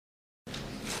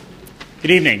Good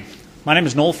evening. My name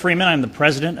is Noel Freeman. I'm the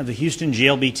president of the Houston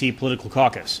GLBT Political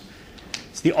Caucus.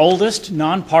 It's the oldest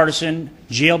nonpartisan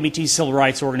GLBT civil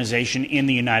rights organization in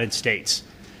the United States.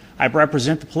 I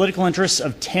represent the political interests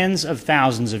of tens of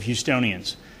thousands of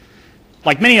Houstonians.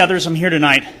 Like many others, I'm here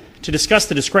tonight to discuss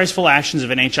the disgraceful actions of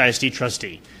an HISD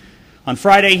trustee. On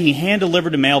Friday, he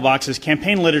hand-delivered to mailboxes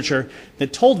campaign literature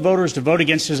that told voters to vote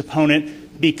against his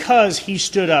opponent because he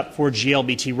stood up for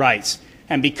GLBT rights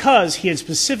and because he had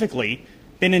specifically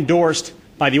been endorsed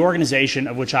by the organization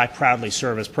of which I proudly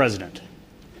serve as president.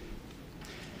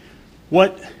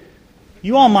 What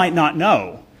you all might not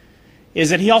know is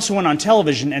that he also went on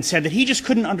television and said that he just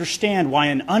couldn't understand why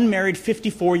an unmarried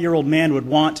 54-year-old man would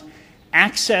want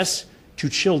access to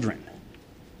children.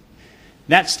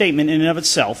 That statement in and of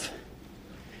itself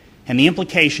and the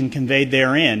implication conveyed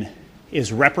therein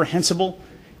is reprehensible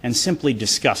and simply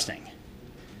disgusting.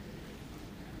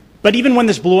 But even when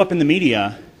this blew up in the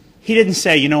media, he didn't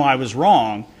say, you know, I was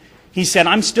wrong. He said,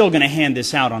 I'm still going to hand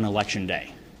this out on Election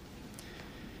Day.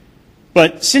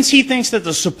 But since he thinks that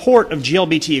the support of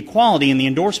GLBT equality and the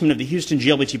endorsement of the Houston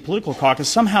GLBT Political Caucus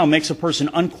somehow makes a person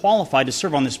unqualified to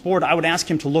serve on this board, I would ask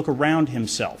him to look around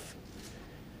himself.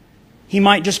 He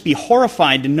might just be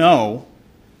horrified to know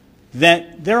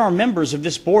that there are members of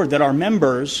this board that are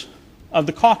members of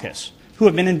the caucus who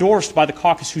have been endorsed by the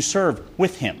caucus who serve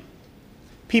with him.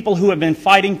 People who have been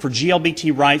fighting for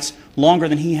GLBT rights longer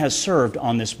than he has served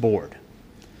on this board.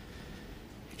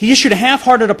 He issued a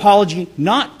half-hearted apology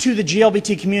not to the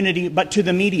GLBT community but to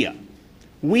the media.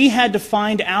 We had to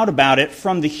find out about it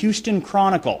from the Houston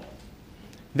Chronicle.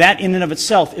 That in and of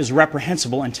itself is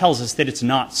reprehensible and tells us that it's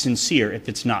not sincere if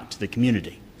it's not to the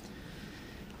community.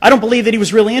 I don't believe that he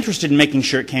was really interested in making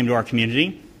sure it came to our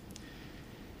community.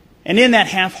 And in that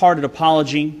half-hearted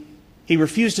apology, he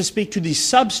refused to speak to the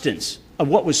substance of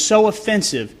what was so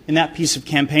offensive in that piece of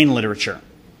campaign literature.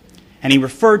 And he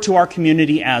referred to our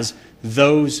community as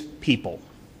those people.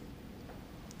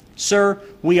 Sir,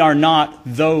 we are not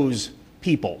those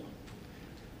people.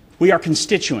 We are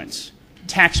constituents,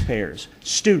 taxpayers,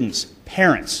 students,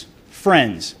 parents,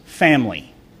 friends,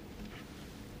 family.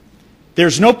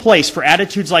 There's no place for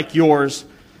attitudes like yours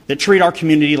that treat our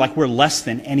community like we're less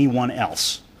than anyone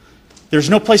else. There's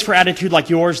no place for attitude like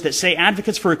yours that say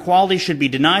advocates for equality should be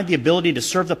denied the ability to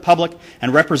serve the public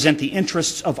and represent the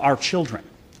interests of our children.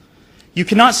 You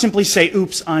cannot simply say,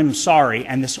 oops, I'm sorry,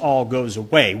 and this all goes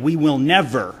away. We will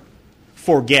never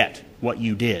forget what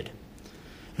you did.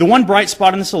 The one bright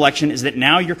spot in this election is that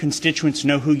now your constituents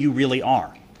know who you really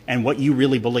are and what you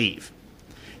really believe.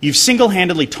 You've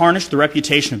single-handedly tarnished the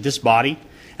reputation of this body,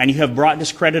 and you have brought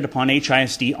discredit upon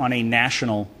HISD on a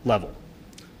national level.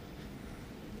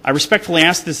 I respectfully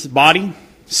ask this body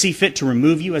see fit to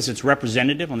remove you as its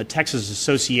representative on the Texas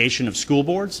Association of School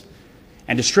Boards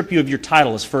and to strip you of your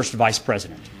title as first vice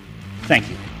president. Thank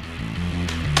you.